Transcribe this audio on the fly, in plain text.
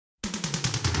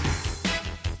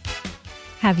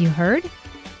Have you heard?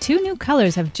 2 new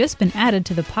colors have just been added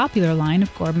to the popular line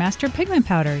of Gourd pigment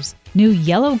powders, new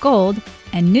Yellow Gold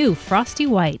and new Frosty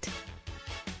White.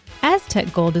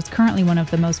 Aztec Gold is currently one of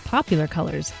the most popular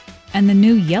colors, and the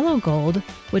new Yellow Gold,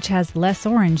 which has less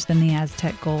orange than the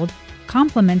Aztec Gold,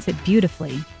 complements it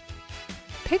beautifully.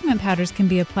 Pigment powders can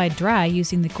be applied dry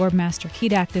using the Gourd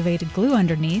heat-activated glue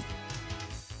underneath,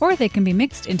 or they can be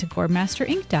mixed into Gourd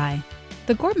ink dye.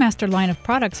 The Gourd line of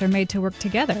products are made to work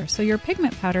together, so your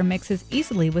pigment powder mixes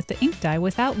easily with the ink dye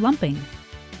without lumping.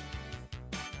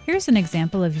 Here's an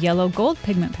example of Yellow Gold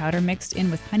pigment powder mixed in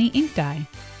with honey ink dye.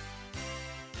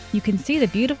 You can see the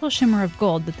beautiful shimmer of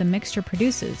gold that the mixture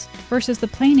produces versus the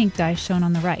plain ink dye shown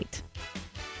on the right.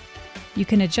 You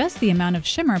can adjust the amount of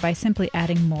shimmer by simply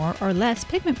adding more or less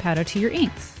pigment powder to your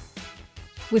inks.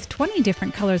 With 20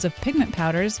 different colors of pigment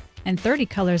powders and 30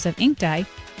 colors of ink dye,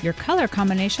 your color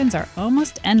combinations are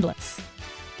almost endless.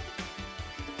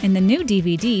 In the new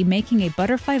DVD, Making a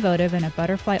Butterfly Votive and a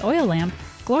Butterfly Oil Lamp,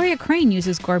 Gloria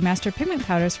uses Gourd pigment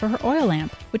powders for her oil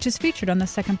lamp, which is featured on the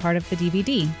second part of the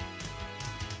DVD.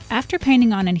 After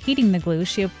painting on and heating the glue,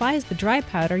 she applies the dry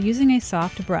powder using a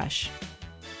soft brush.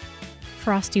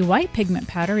 Frosty White pigment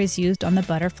powder is used on the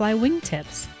butterfly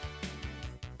wingtips.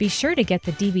 Be sure to get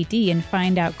the DVD and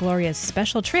find out Gloria's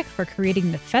special trick for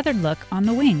creating the feathered look on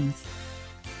the wings.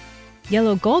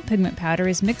 Yellow Gold pigment powder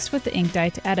is mixed with the ink dye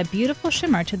to add a beautiful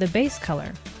shimmer to the base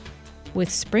color, with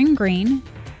Spring Green,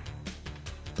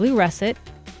 Blue Russet,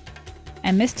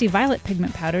 and Misty Violet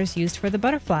pigment powders used for the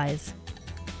butterflies.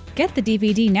 Get the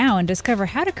DVD now and discover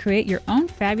how to create your own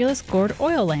fabulous Gourd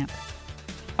oil lamp.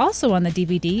 Also on the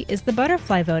DVD is the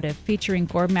Butterfly Votive featuring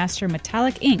Gourd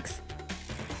metallic inks,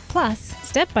 plus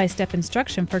step-by-step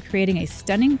instruction for creating a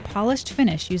stunning polished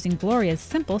finish using Gloria's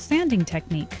simple sanding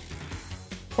technique.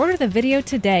 Order the video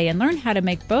today and learn how to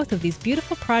make both of these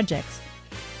beautiful projects.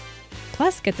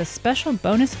 Plus, get the special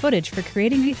bonus footage for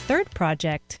creating a third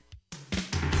project.